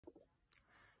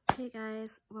Hey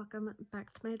guys, welcome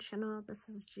back to my channel. This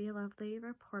is G Lovely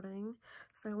reporting.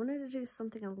 So I wanted to do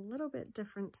something a little bit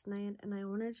different tonight, and I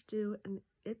wanted to do an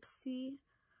Ipsy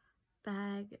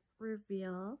Bag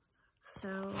Reveal.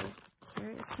 So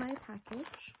here is my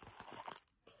package.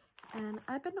 And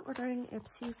I've been ordering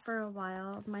Ipsy for a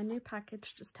while. My new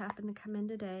package just happened to come in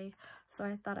today, so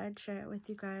I thought I'd share it with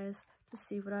you guys to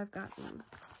see what I've gotten.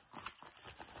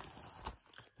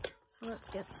 So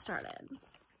let's get started.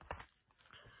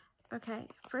 Okay,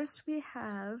 first we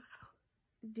have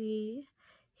the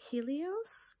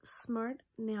Helios Smart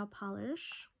Nail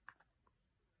Polish,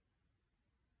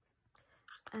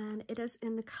 and it is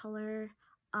in the color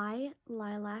I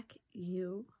Lilac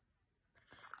U,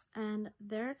 and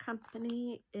their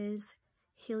company is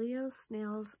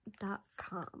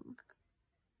heliosnails.com.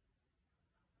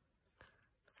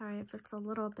 Sorry if it's a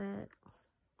little bit,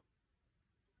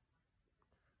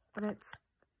 but it's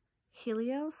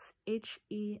Helios,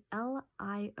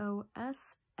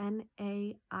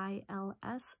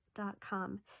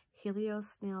 HELIOSNAILS.com,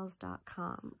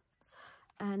 heliosnails.com.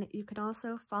 And you can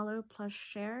also follow plus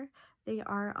share. They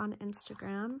are on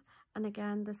Instagram. And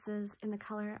again, this is in the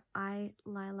color I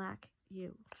Lilac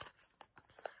U.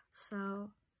 So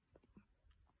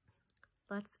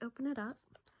let's open it up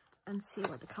and see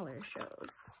what the color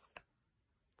shows.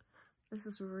 This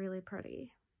is really pretty.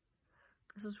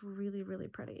 This is really, really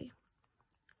pretty.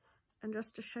 And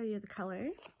just to show you the color,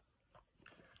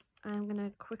 I'm going to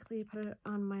quickly put it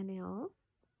on my nail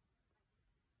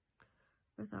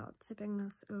without tipping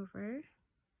this over.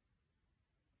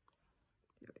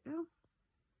 Here we go.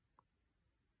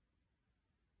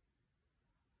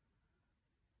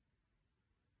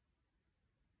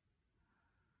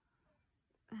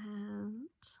 And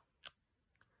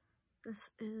this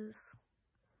is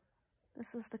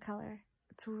the color.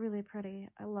 It's really pretty.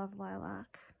 I love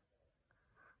lilac.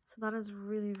 So that is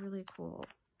really, really cool.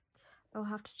 I'll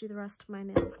have to do the rest of my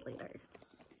nails later.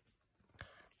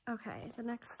 Okay, the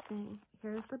next thing.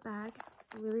 Here's the bag.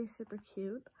 Really super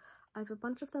cute. I have a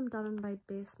bunch of them done in my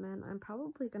basement. I'm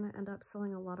probably going to end up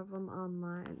selling a lot of them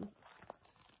online.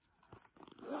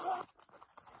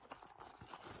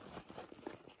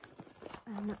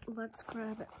 And let's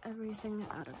grab everything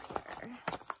out of here.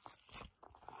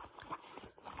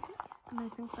 And I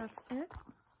think that's it.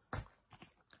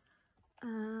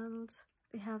 And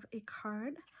they have a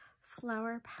card,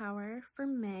 Flower Power for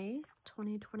May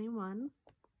 2021,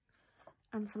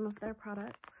 and some of their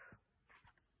products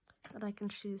that I can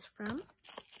choose from.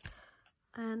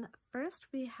 And first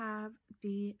we have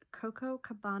the Coco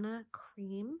Cabana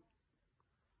Cream.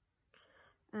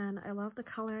 And I love the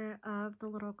color of the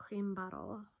little cream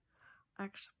bottle.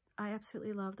 Actually, I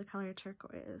absolutely love the color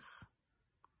turquoise.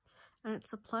 And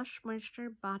it's a Plush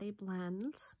Moisture Body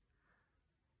Blend.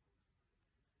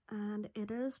 And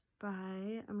it is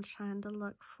by, I'm trying to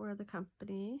look for the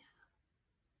company,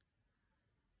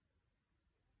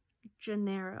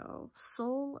 Gennaro,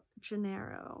 Sol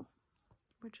Gennaro,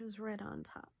 which is right on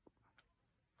top.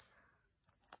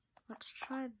 Let's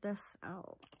try this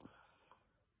out.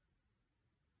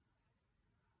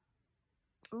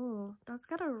 Oh, that's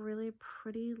got a really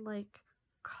pretty, like,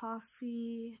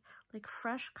 coffee, like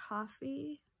fresh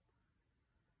coffee.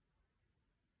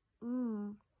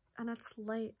 And it's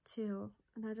light too,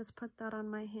 and I just put that on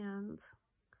my hands.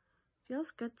 Feels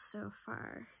good so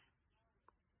far.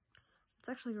 It's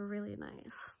actually really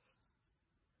nice.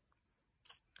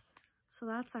 So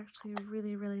that's actually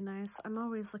really, really nice. I'm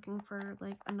always looking for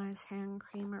like a nice hand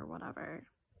cream or whatever.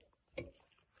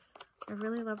 I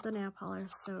really love the nail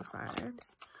polish so far.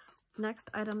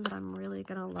 Next item that I'm really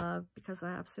gonna love, because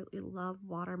I absolutely love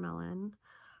watermelon,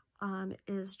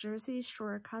 is Jersey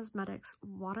Shore Cosmetics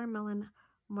Watermelon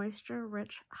Moisture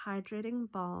Rich Hydrating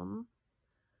Balm.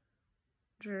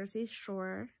 Jersey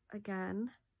Shore,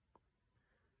 again,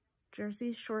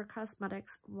 Jersey Shore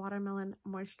Cosmetics Watermelon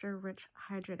Moisture Rich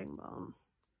Hydrating Balm.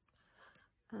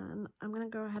 And I'm going to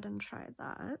go ahead and try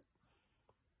that.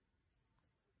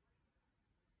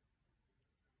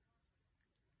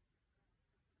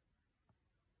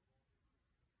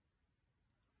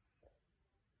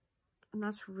 And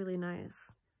that's really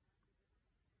nice.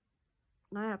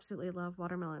 And I absolutely love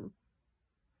watermelon.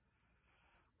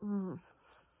 And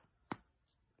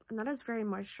that is very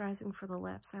moisturizing for the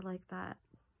lips. I like that.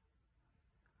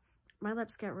 My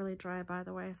lips get really dry, by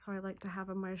the way, so I like to have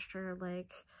a moisture.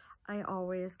 Like, I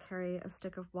always carry a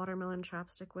stick of watermelon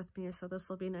chapstick with me, so this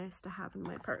will be nice to have in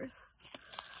my purse.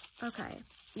 Okay,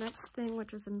 next thing,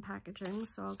 which is in packaging,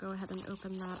 so I'll go ahead and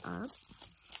open that up,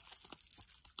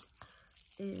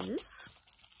 is,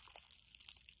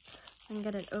 and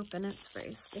get it open, it's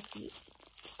very sticky,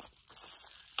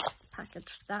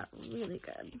 packaged that really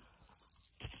good.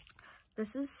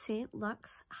 This is St.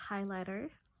 Luxe highlighter.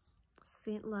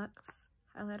 St. Luxe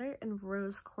highlighter in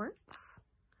rose quartz.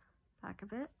 Back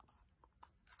of it.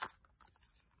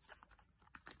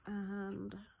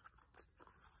 And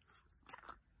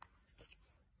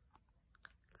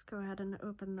let's go ahead and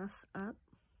open this up.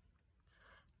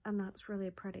 And that's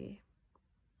really pretty.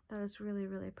 That is really,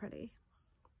 really pretty.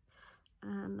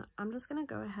 And I'm just gonna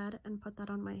go ahead and put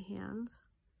that on my hand.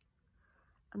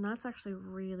 And that's actually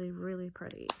really, really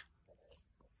pretty.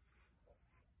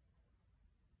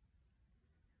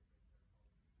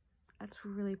 It's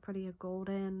really pretty, a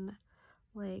golden,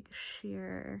 like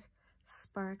sheer,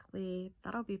 sparkly.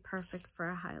 That'll be perfect for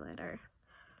a highlighter.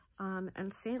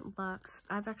 And St. Luxe,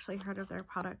 I've actually heard of their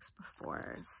products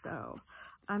before, so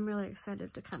I'm really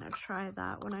excited to kind of try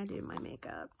that when I do my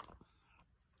makeup.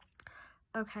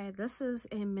 Okay, this is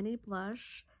a mini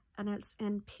blush, and it's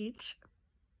in Peach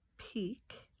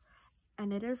Peak,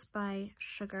 and it is by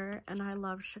Sugar, and I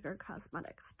love Sugar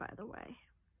Cosmetics, by the way.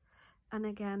 And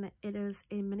again, it is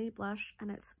a mini blush, and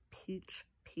it's Peach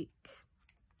Peak.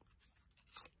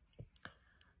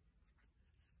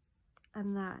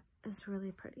 And that is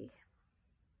really pretty.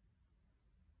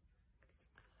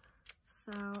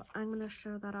 So I'm going to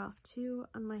show that off too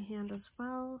on my hand as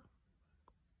well.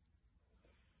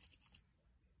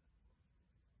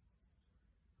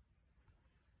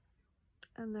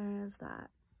 And there is that.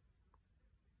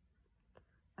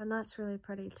 And that's really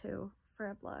pretty too for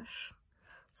a blush.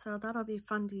 So that'll be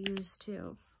fun to use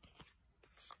too.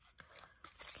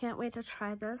 Can't wait to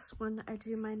try this when I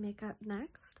do my makeup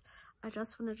next. I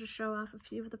just wanted to show off a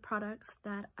few of the products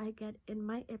that I get in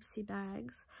my Ipsy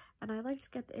bags. And I like to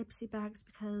get the Ipsy bags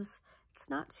because it's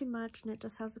not too much and it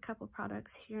just has a couple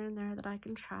products here and there that I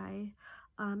can try.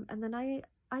 And then I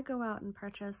go out and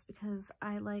purchase because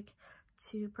I like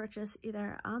to purchase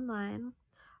either online,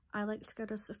 I like to go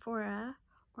to Sephora,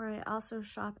 or I also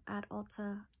shop at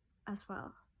Ulta as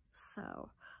well. So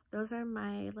those are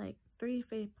my like 3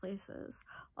 fave places.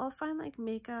 I'll find like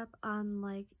makeup on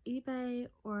like eBay,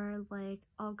 or like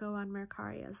I'll go on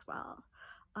Mercari as well.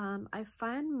 I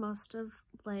find most of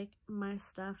like my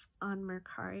stuff on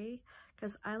Mercari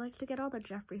because I like to get all the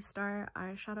Jeffree Star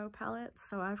eyeshadow palettes,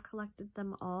 so I've collected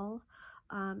them all,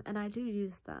 and I do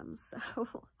use them. So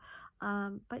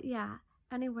but yeah,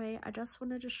 anyway, I just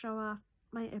wanted to show off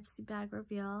my Ipsy Bag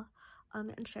Reveal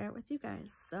and share it with you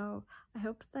guys. So I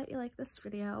hope that you like this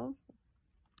video,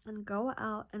 and go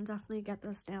out and definitely get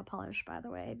this nail polish, by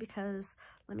the way, because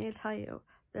let me tell you,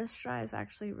 this dries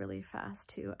actually really fast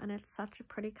too, and it's such a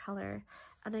pretty color.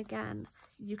 And again,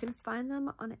 you can find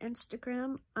them on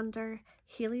Instagram under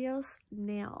Helios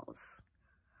Nails,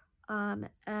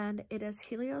 and it is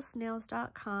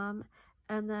heliosnails.com.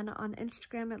 And then on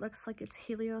Instagram, it looks like it's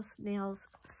Helios Nails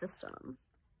System.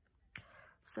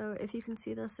 So if you can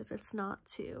see this, if it's not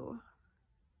too.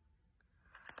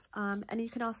 And you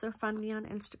can also find me on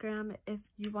Instagram if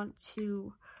you want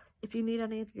to, if you need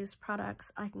any of these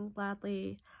products, I can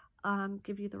gladly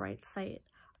give you the right site.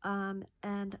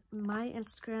 And my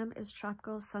Instagram is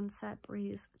Tropical Sunset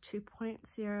Breeze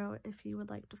 2.0 if you would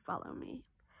like to follow me.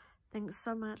 Thanks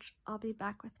so much. I'll be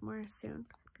back with more soon.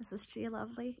 This is Gia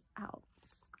Lovely out.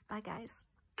 Bye guys.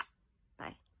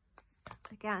 Bye.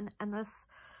 Again, and this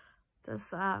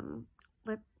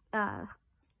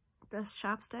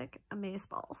chapstick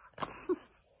amazeballs.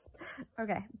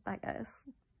 Okay, bye guys.